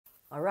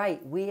All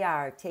right, we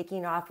are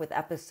taking off with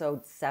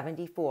episode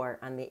 74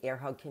 on the Air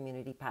Hug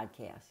Community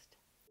Podcast.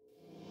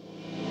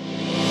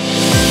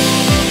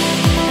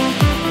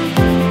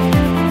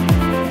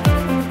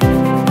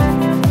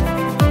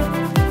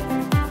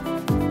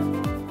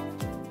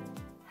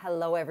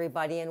 Hello,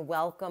 everybody, and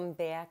welcome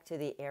back to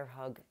the Air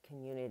Hug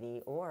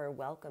Community, or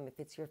welcome if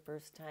it's your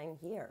first time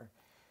here.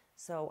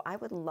 So I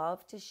would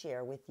love to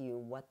share with you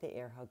what the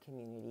Air Hug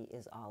Community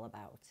is all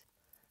about.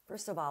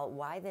 First of all,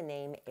 why the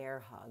name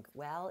Air Hug?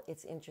 Well,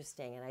 it's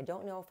interesting, and I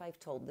don't know if I've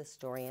told this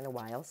story in a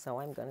while, so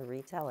I'm going to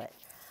retell it.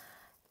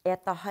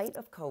 At the height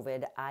of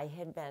COVID, I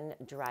had been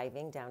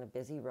driving down a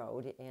busy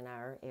road in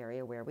our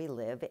area where we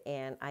live,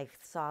 and I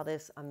saw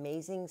this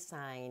amazing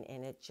sign,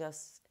 and it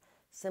just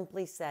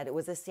simply said, it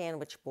was a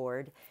sandwich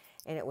board,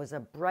 and it was a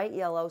bright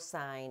yellow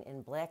sign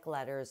in black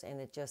letters, and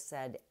it just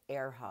said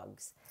Air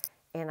Hugs.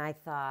 And I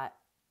thought,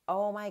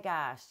 oh my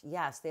gosh,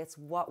 yes, that's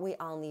what we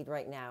all need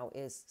right now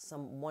is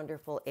some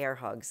wonderful air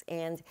hugs.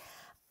 And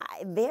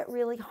that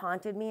really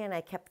haunted me, and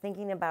I kept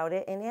thinking about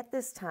it. And at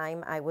this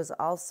time, I was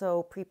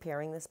also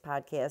preparing this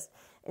podcast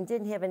and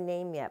didn't have a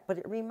name yet, but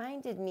it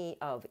reminded me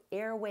of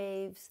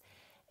airwaves,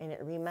 and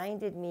it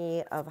reminded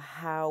me of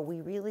how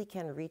we really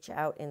can reach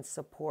out and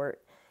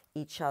support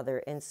each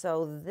other. And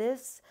so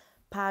this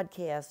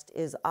podcast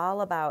is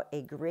all about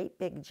a great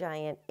big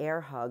giant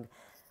air hug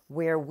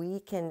where we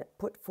can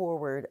put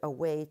forward a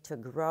way to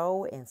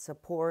grow and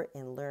support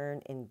and learn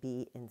and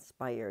be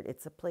inspired.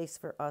 It's a place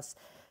for us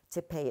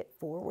to pay it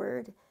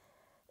forward,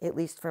 at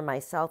least for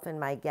myself and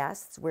my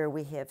guests, where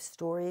we have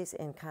stories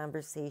and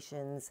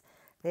conversations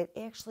that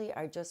actually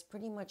are just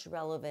pretty much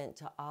relevant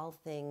to all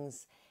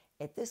things.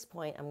 At this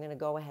point, I'm going to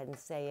go ahead and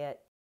say it,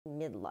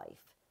 midlife.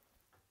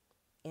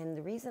 And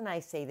the reason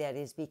I say that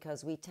is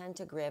because we tend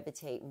to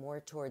gravitate more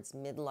towards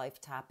midlife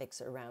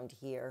topics around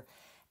here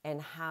and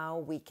how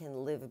we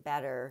can live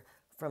better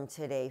from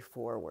today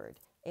forward.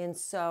 And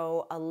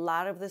so a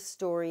lot of the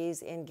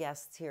stories and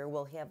guests here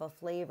will have a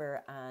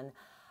flavor on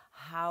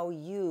how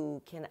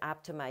you can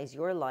optimize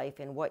your life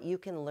and what you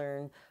can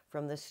learn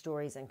from the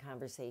stories and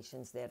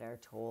conversations that are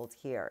told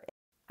here.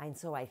 And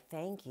so I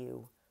thank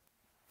you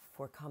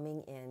for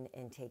coming in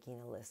and taking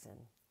a listen.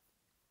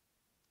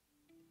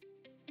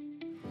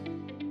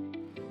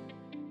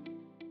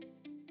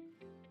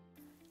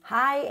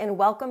 Hi, and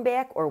welcome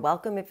back, or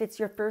welcome if it's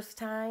your first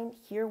time.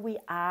 Here we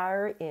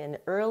are in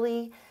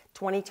early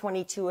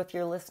 2022 if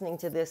you're listening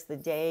to this the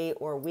day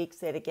or weeks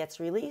that it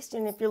gets released.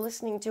 And if you're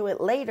listening to it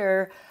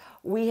later,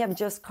 we have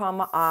just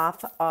come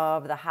off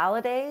of the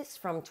holidays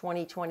from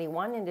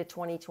 2021 into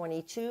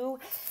 2022.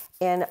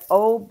 And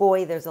oh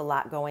boy, there's a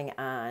lot going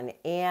on.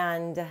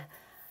 And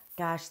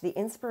gosh, the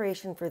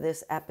inspiration for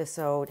this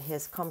episode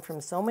has come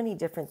from so many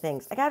different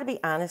things. I got to be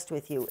honest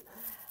with you.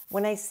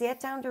 When I sat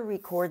down to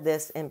record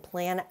this and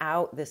plan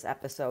out this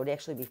episode,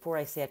 actually before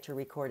I sat to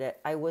record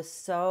it, I was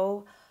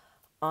so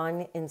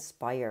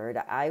uninspired.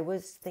 I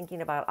was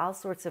thinking about all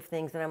sorts of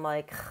things, and I'm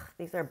like,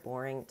 these are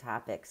boring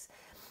topics.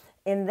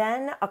 And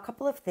then a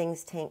couple of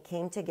things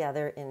came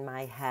together in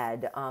my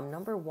head.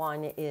 Number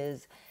one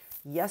is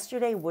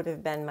yesterday would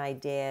have been my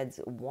dad's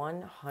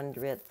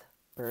 100th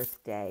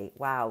birthday.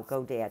 Wow,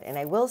 go Dad. And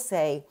I will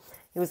say,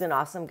 he was an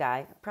awesome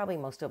guy. Probably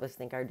most of us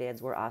think our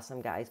dads were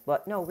awesome guys,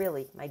 but no,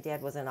 really, my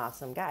dad was an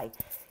awesome guy.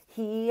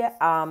 He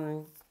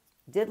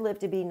did live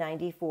to be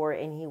 94,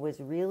 and he was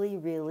really,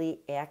 really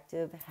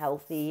active,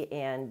 healthy,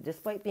 and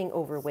despite being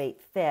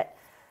overweight, fit,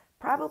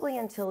 probably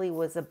until he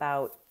was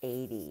about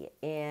 80.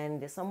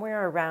 And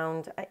somewhere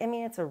around, I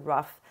mean, it's a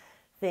rough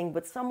thing,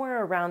 but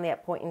somewhere around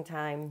that point in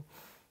time,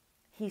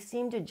 he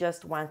seemed to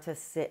just want to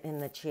sit in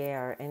the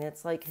chair, and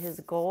it's like his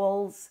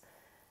goals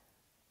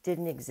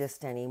didn't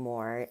exist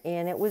anymore.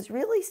 And it was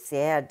really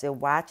sad to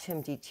watch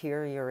him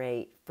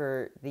deteriorate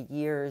for the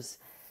years.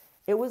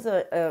 It was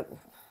a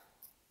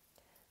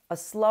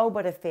slow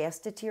but a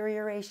fast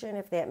deterioration,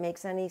 if that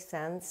makes any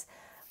sense.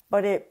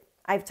 But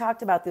I've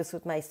talked about this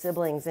with my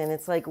siblings, and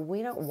it's like,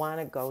 we don't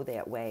want to go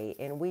that way.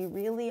 And we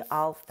really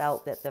all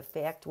felt that the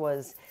fact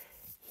was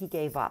he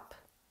gave up.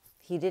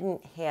 He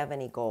didn't have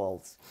any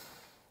goals.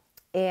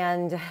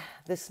 And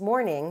this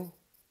morning,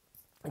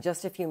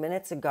 just a few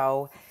minutes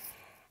ago,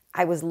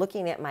 I was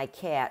looking at my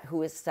cat,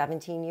 who is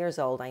 17 years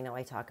old. I know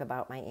I talk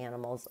about my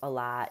animals a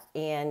lot,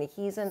 and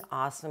he's an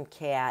awesome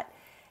cat.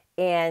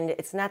 And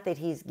it's not that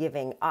he's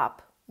giving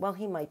up. Well,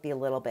 he might be a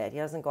little bit. He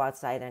doesn't go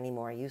outside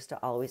anymore. He used to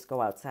always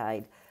go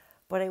outside.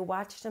 But I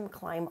watched him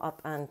climb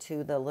up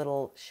onto the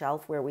little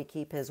shelf where we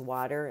keep his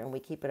water, and we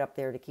keep it up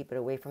there to keep it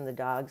away from the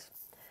dogs.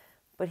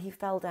 But he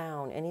fell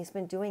down, and he's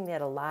been doing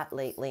that a lot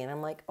lately. And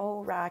I'm like,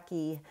 oh,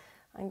 Rocky,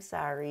 I'm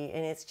sorry.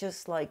 And it's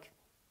just like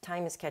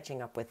time is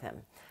catching up with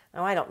him.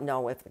 Now, I don't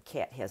know if the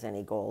cat has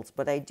any goals,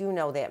 but I do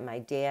know that my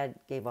dad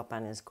gave up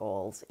on his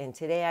goals. And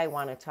today I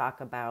want to talk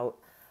about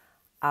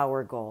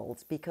our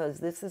goals, because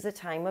this is a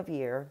time of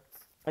year,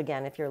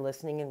 again, if you're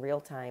listening in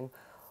real time,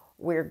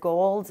 where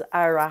goals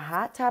are a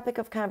hot topic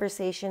of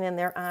conversation and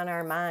they're on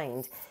our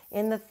mind.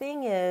 And the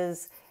thing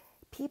is,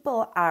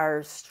 people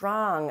are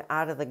strong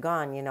out of the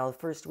gun, you know,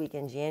 first week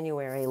in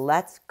January.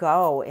 Let's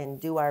go and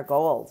do our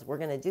goals. We're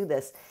going to do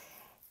this.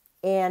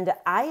 And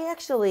I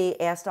actually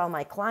asked all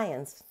my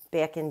clients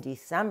back in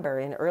December,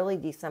 in early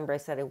December, I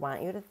said, I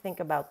want you to think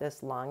about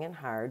this long and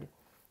hard.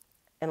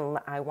 And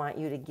I want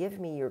you to give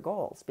me your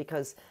goals,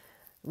 because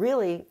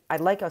really,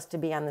 I'd like us to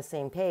be on the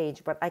same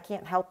page, but I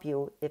can't help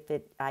you if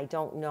I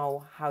don't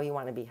know how you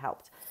want to be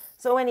helped.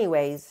 So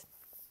anyways,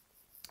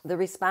 the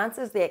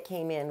responses that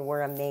came in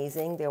were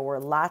amazing. There were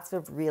lots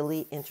of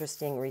really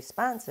interesting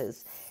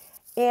responses.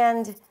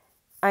 And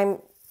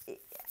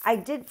I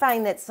did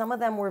find that some of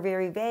them were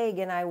very vague,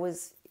 and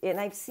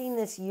I've seen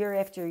this year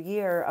after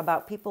year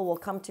about people will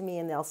come to me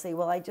and they'll say,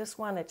 well, I just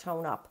want to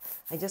tone up.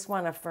 I just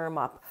want to firm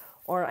up,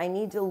 or I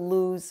need to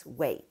lose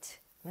weight.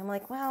 And I'm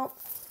like, well,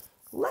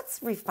 let's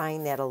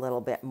refine that a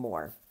little bit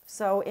more.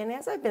 So, and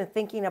as I've been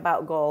thinking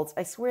about goals,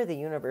 I swear the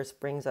universe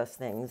brings us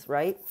things,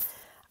 right?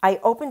 I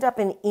opened up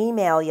an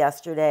email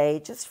yesterday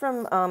just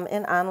from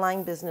an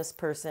online business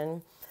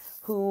person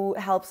who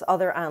helps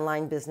other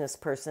online business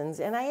persons.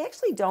 And I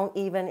actually don't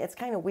even, it's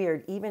kind of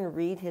weird, even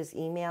read his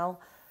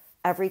email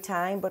every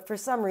time. But for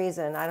some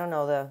reason, I don't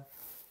know,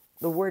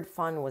 the word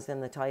fun was in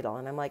the title.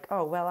 And I'm like,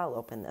 oh, well, I'll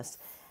open this.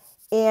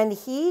 And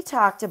he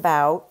talked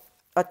about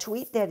a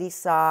tweet that he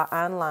saw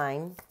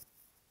online.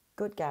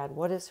 Good God,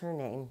 what is her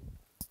name?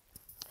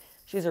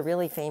 She's a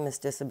really famous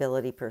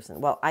disability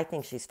person. Well, I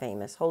think she's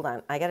famous. Hold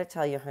on, I got to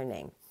tell you her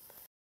name.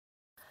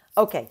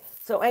 Okay,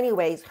 so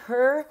anyways,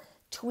 her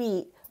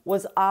tweet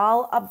was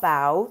all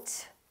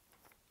about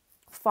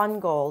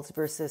fun goals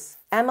versus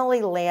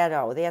Emily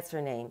Lado. That's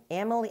her name.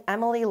 Emily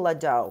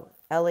Lado,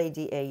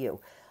 Ladau.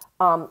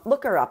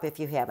 Look her up if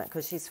you haven't,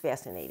 because she's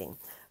fascinating.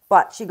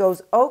 But she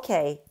goes,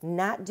 okay,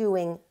 not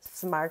doing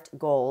SMART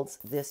goals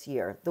this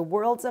year. The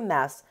world's a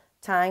mess.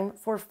 Time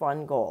for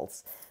fun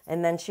goals.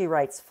 And then she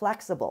writes,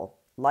 flexible.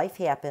 Life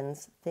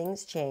happens.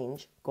 Things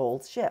change.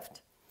 Goals shift.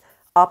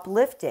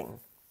 Uplifting.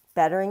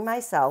 Bettering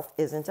myself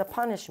isn't a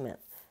punishment.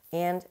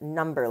 And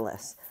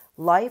numberless.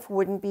 Life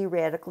wouldn't be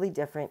radically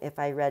different if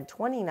I read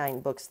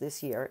 29 books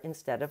this year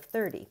instead of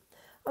 30.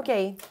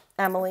 Okay,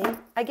 Emily,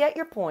 I get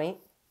your point.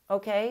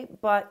 Okay,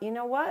 but you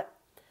know what?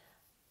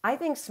 I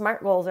think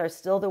SMART goals are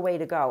still the way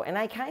to go. And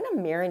I kind of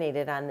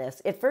marinated on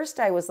this. At first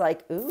I was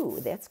like,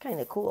 ooh, that's kind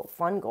of cool,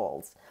 fun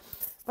goals.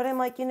 But I'm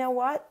like, you know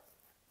what?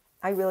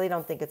 I really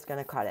don't think it's going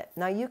to cut it.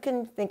 Now, you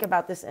can think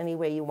about this any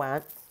way you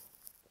want.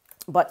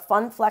 But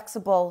fun,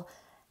 flexible,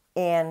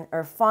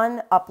 or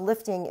fun,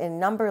 uplifting, and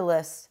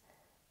numberless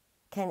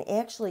can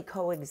actually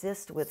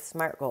coexist with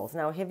SMART goals.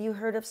 Now, have you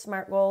heard of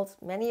SMART goals?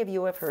 Many of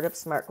you have heard of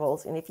SMART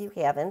goals. And if you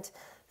haven't,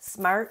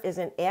 SMART is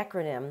an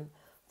acronym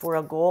for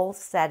a goal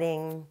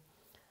setting,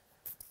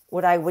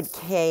 what I would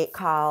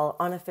call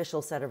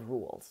unofficial set of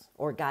rules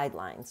or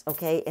guidelines,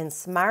 okay? And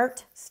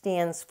SMART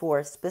stands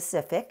for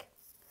specific,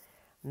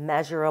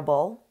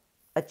 measurable,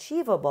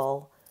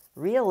 achievable,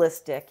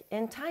 realistic,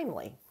 and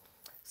timely.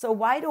 So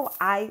why do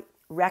I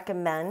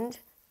recommend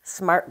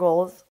SMART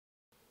goals?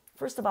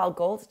 First of all,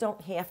 goals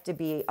don't have to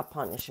be a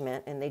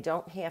punishment, and they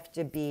don't have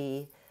to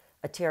be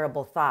a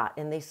terrible thought,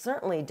 and they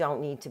certainly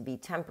don't need to be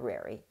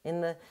temporary.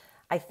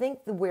 I think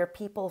where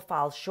people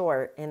fall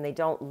short and they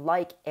don't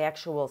like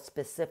actual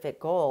specific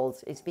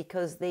goals is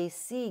because they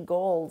see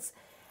goals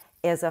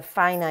as a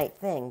finite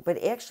thing.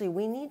 But actually,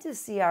 we need to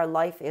see our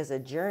life as a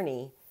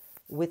journey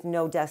with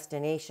no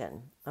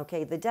destination.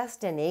 Okay, the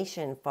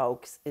destination,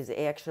 folks, is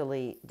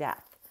actually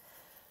death.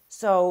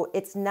 So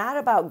it's not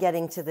about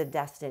getting to the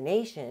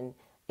destination.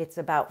 It's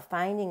about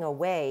finding a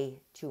way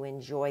to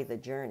enjoy the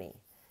journey.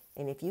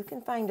 And if you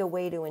can find a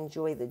way to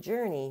enjoy the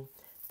journey,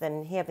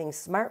 then having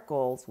SMART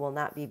goals will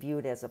not be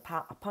viewed as a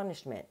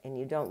punishment, and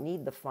you don't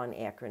need the fun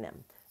acronym.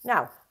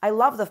 Now, I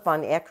love the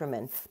fun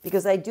acronym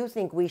because I do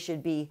think we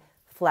should be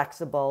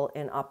flexible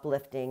and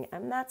uplifting.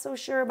 I'm not so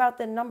sure about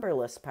the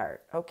numberless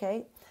part,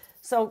 okay?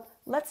 So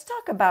let's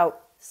talk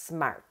about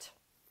SMART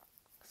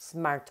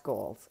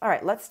goals. All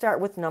right, let's start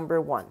with number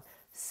 1,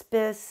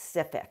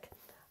 specific.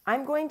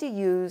 I'm going to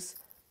use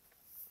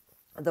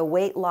the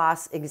weight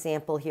loss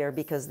example here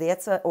because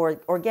that's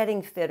or getting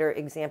fitter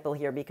example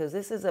here because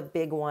this is a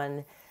big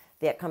one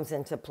that comes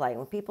into play.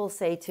 When people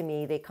say to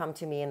me, they come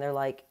to me and they're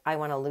like, I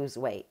want to lose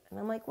weight. And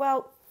I'm like,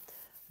 well,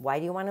 why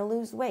do you want to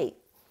lose weight?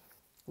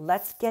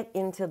 Let's get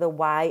into the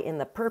why and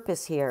the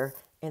purpose here,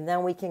 and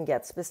then we can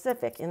get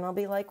specific. And they'll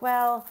be like,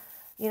 well,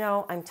 you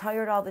know, I'm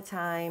tired all the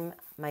time.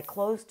 My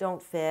clothes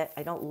don't fit.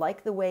 I don't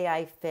like the way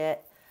I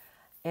fit.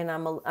 And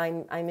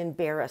I'm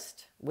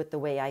embarrassed with the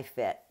way I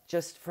fit,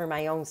 just for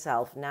my own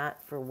self,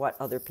 not for what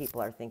other people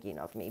are thinking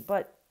of me.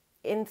 But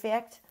in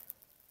fact,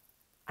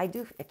 I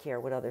do care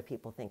what other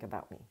people think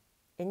about me.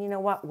 And you know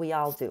what? We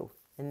all do.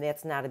 And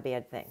that's not a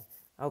bad thing,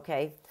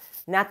 okay?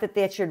 Not that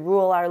that should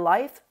rule our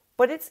life,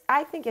 but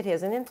I think it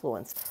has an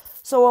influence.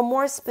 So a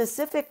more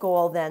specific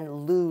goal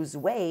than lose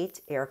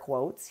weight, air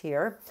quotes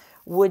here,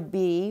 would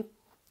be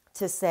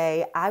to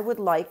say, I would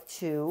like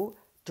to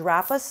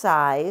drop a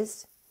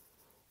size,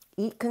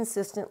 eat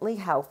consistently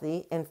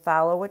healthy, and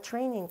follow a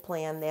training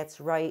plan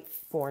that's right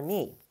for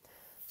me.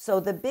 So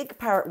the big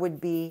part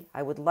would be,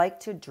 I would like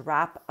to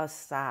drop a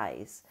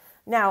size.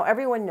 Now,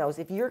 everyone knows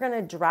if you're going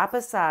to drop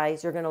a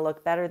size, you're going to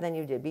look better than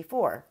you did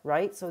before,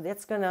 right? So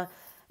that's going to,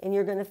 and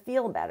you're going to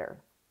feel better,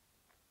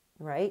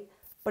 right?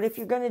 But if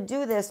you're going to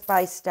do this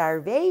by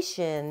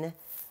starvation,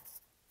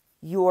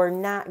 you're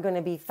not going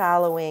to be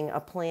following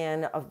a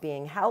plan of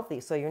being healthy.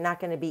 So you're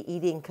not going to be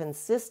eating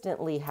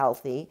consistently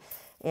healthy,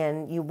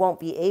 and you won't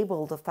be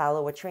able to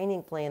follow a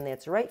training plan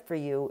that's right for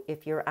you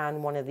if you're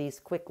on one of these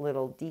quick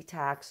little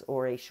detox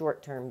or a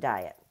short-term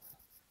diet.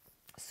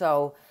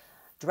 So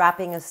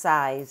dropping a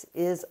size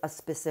is a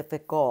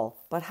specific goal,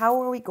 but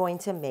how are we going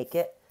to make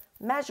it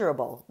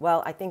measurable?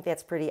 Well, I think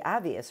that's pretty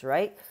obvious,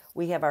 right?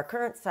 We have our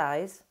current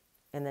size,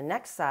 and the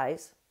next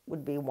size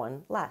would be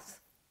one less,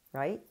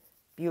 right?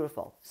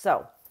 Beautiful.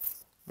 So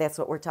that's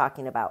what we're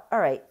talking about. All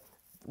right,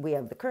 we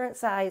have the current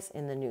size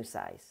and the new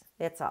size.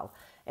 That's all.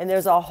 And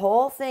there's a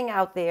whole thing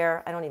out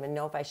there, I don't even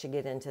know if I should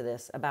get into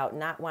this, about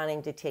not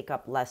wanting to take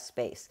up less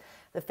space.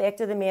 The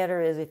fact of the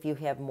matter is, if you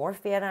have more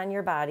fat on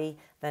your body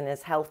than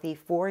is healthy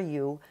for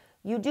you,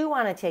 you do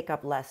want to take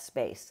up less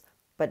space,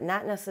 but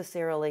not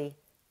necessarily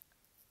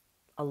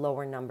a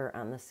lower number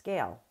on the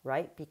scale,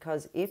 right?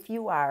 Because if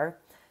you are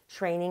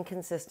training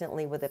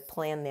consistently with a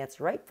plan that's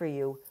right for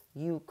you,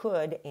 you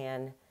could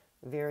and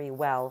very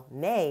well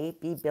may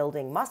be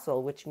building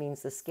muscle, which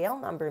means the scale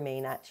number may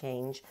not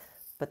change,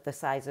 but the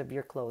size of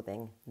your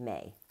clothing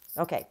may.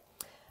 Okay,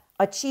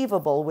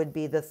 achievable would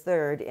be the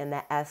third in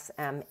the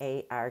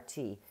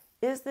SMART.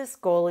 Is this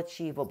goal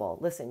achievable?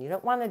 Listen, you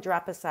don't want to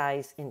drop a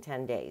size in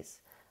 10 days,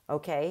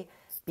 okay?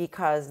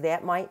 Because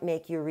that might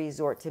make you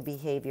resort to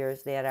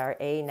behaviors that are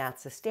A,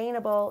 not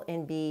sustainable,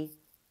 and B,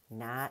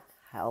 not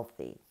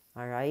healthy,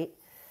 all right?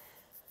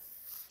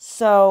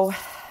 So,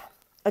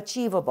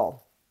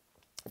 achievable,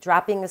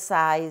 dropping a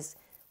size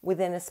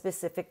within a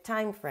specific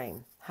time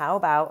frame. How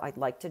about I'd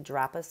like to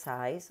drop a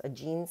size, a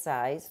jean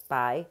size,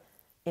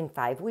 in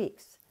 5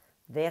 weeks.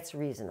 That's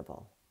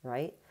reasonable,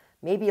 right?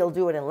 Maybe you'll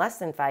do it in less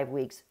than 5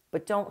 weeks,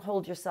 but don't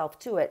hold yourself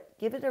to it.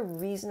 Give it a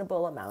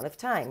reasonable amount of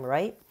time,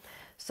 right?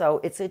 So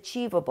it's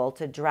achievable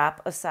to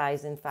drop a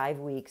size in 5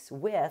 weeks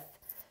with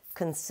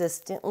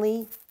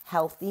consistently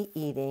healthy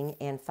eating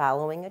and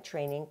following a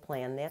training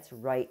plan that's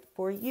right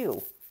for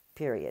you,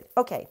 period.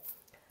 Okay,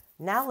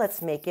 now let's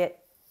make it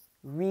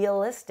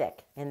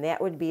realistic, and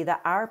that would be the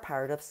R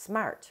part of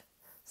SMART.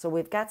 So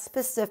we've got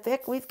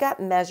specific, we've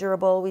got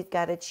measurable, we've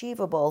got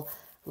achievable.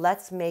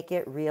 Let's make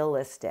it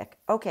realistic.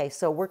 Okay,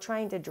 so we're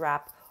trying to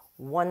drop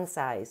one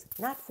size,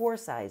 not 4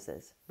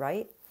 sizes,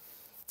 right?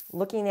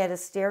 Looking at a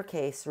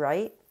staircase,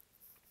 right?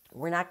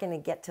 We're not going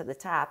to get to the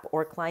top,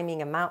 or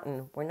climbing a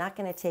mountain. We're not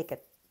going to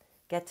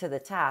get to the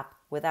top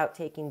without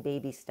taking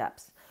baby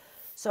steps.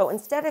 So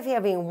instead of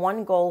having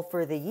one goal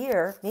for the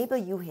year,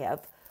 maybe you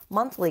have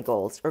monthly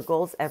goals or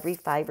goals every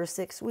 5 or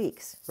 6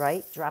 weeks,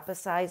 right? Drop a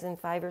size in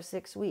 5 or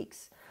 6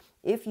 weeks.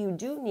 If you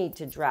do need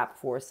to drop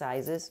 4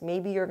 sizes,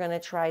 maybe you're going to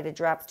try to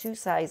drop 2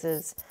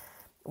 sizes.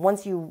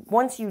 Once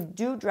you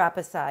do drop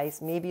a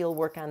size, maybe you'll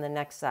work on the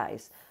next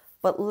size.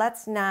 But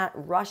let's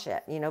not rush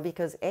it,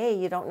 because A,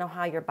 you don't know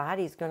how your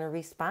body's going to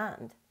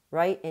respond,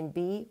 right? And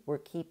B, we're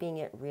keeping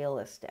it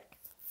realistic.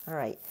 All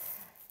right.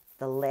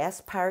 The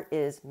last part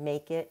is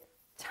make it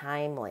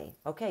timely.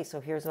 Okay,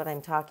 so here's what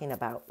I'm talking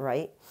about,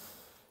 right?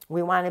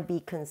 We want to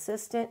be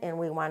consistent and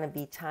we want to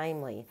be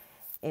timely.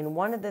 And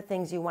one of the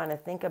things you want to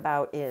think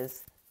about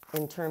is,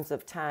 in terms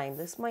of time,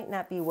 this might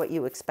not be what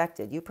you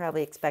expected. You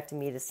probably expected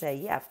me to say,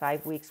 yeah,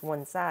 5 weeks,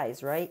 one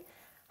size, right?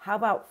 How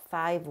about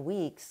 5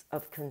 weeks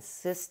of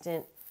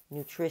consistent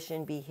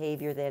nutrition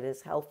behavior that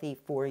is healthy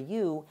for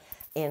you,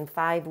 and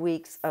 5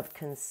 weeks of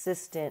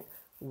consistent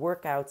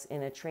workouts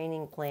in a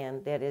training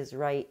plan that is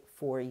right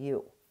for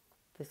you?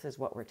 This is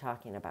what we're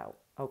talking about,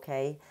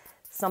 okay?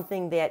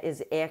 Something that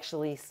is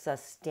actually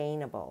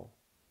sustainable.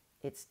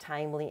 It's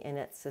timely and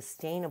it's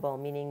sustainable,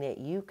 meaning that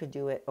you could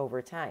do it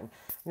over time.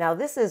 Now,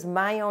 this is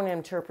my own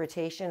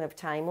interpretation of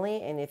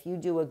timely, and if you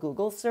do a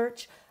Google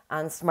search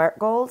on SMART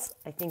goals,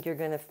 I think you're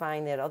going to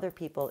find that other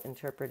people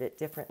interpret it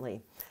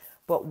differently.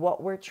 But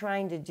what we're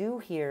trying to do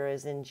here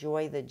is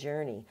enjoy the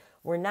journey.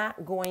 We're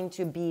not going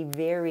to be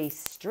very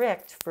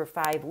strict for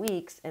 5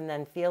 weeks and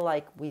then feel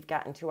like we've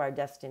gotten to our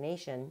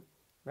destination,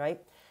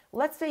 right?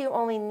 Let's say you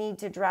only need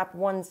to drop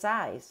 1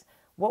 size.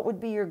 What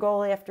would be your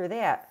goal after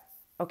that?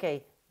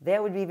 Okay,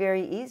 that would be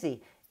very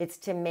easy. It's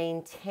to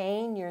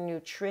maintain your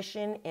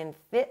nutrition and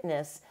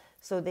fitness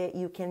so that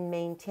you can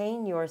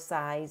maintain your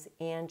size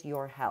and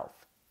your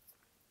health.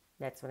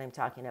 That's what I'm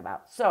talking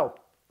about. So,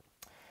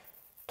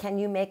 can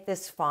you make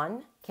this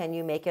fun? Can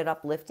you make it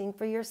uplifting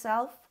for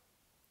yourself?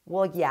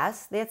 Well,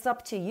 yes, that's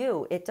up to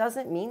you. It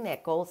doesn't mean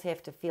that goals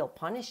have to feel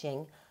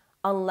punishing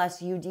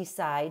unless you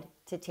decide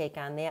to take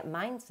on that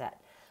mindset.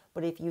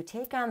 But if you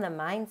take on the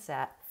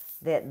mindset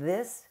that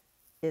this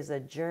is a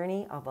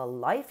journey of a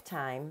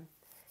lifetime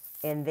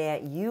and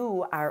that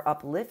you are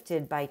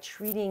uplifted by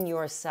treating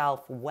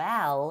yourself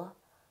well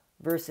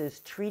versus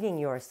treating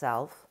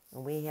yourself,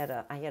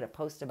 and I had a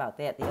post about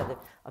that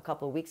a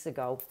couple of weeks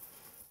ago,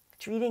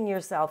 treating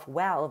yourself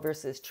well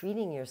versus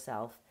treating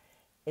yourself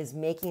is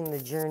making the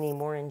journey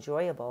more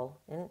enjoyable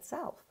in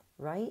itself,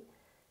 right?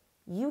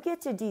 You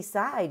get to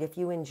decide if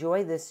you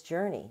enjoy this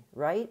journey,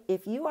 right?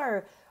 If you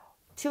are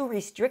too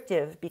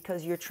restrictive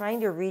because you're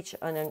trying to reach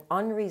an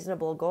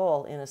unreasonable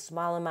goal in a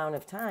small amount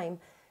of time,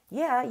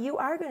 yeah, you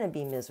are going to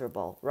be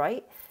miserable,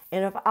 right?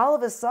 And if all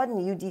of a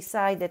sudden you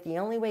decide that the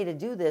only way to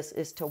do this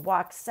is to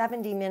walk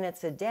 70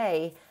 minutes a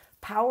day,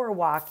 power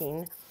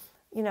walking,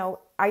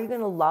 are you going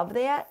to love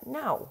that?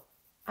 No,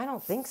 I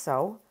don't think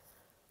so.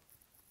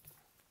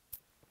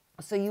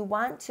 So you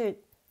want to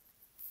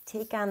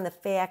take on the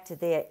fact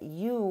that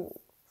you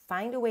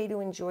find a way to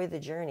enjoy the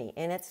journey.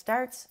 And it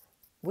starts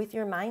with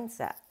your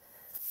mindset.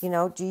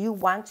 Do you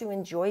want to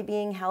enjoy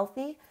being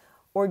healthy,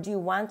 or do you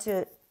want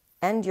to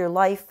end your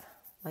life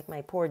like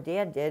my poor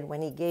dad did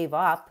when he gave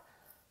up,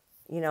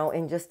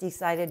 and just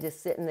decided to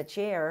sit in the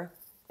chair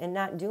and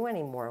not do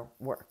any more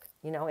work,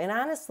 And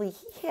honestly,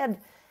 he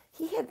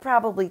had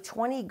probably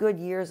 20 good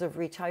years of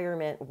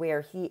retirement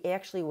where he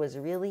actually was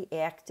really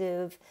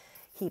active.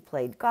 He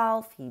played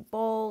golf, he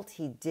bowled,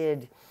 he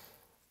did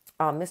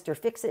Mr.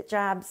 Fix-It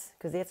jobs,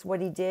 because that's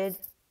what he did.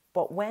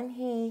 But when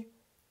he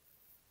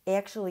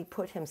actually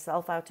put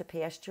himself out to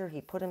pasture,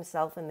 he put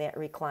himself in that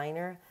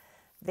recliner,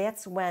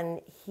 that's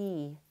when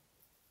he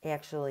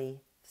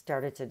actually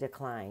started to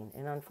decline.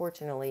 And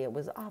unfortunately, it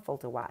was awful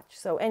to watch.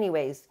 So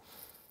anyways,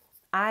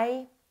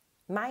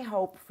 my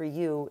hope for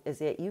you is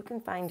that you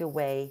can find a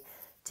way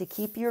to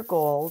keep your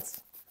goals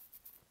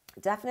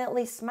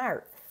definitely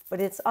smart, but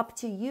it's up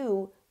to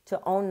you to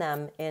own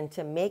them and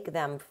to make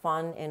them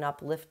fun and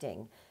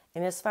uplifting.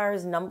 And as far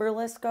as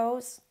numberless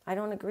goes, I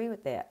don't agree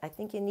with that. I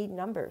think you need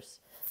numbers.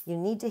 You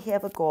need to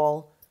have a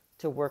goal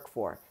to work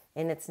for.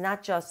 And it's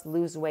not just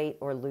lose weight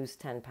or lose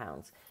 10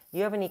 pounds.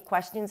 You have any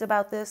questions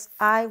about this?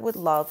 I would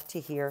love to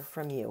hear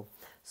from you.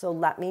 So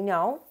let me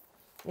know.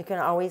 You can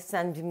always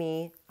send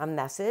me a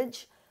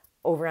message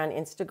over on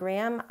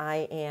Instagram.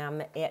 I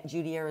am at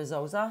Judy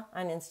Arizosa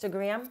on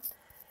Instagram.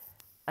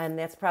 And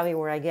that's probably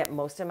where I get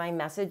most of my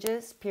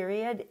messages,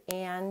 period.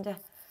 And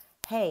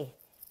hey,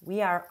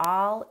 we are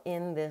all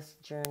in this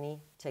journey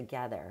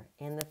together.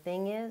 And the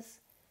thing is,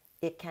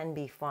 it can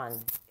be fun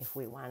if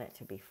we want it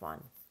to be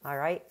fun. All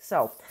right?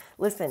 So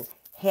listen,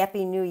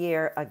 Happy New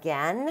Year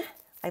again.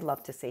 I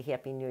love to say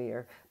Happy New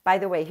Year. By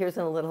the way, here's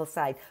a little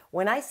aside.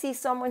 When I see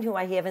someone who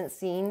I haven't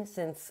seen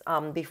since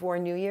before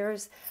New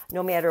Year's,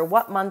 no matter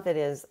what month it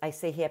is, I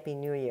say Happy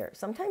New Year.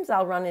 Sometimes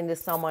I'll run into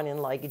someone in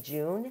like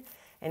June,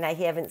 and I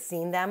haven't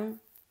seen them,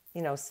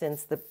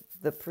 since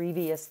the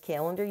previous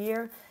calendar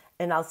year.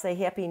 And I'll say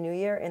Happy New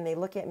Year, and they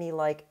look at me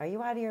like, are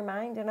you out of your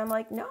mind? And I'm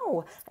like,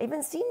 no, I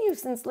haven't seen you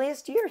since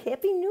last year.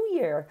 Happy New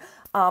Year.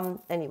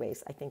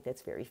 Anyways, I think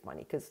that's very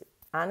funny because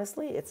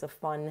honestly,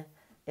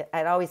 it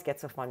always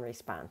gets a fun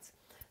response.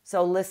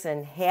 So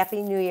listen,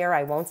 Happy New Year.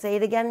 I won't say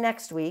it again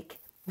next week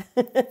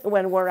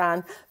when we're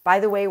on. By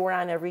the way, we're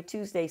on every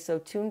Tuesday, so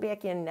tune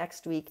back in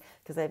next week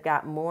because I've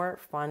got more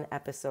fun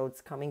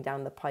episodes coming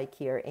down the pike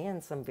here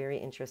and some very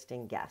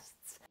interesting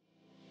guests.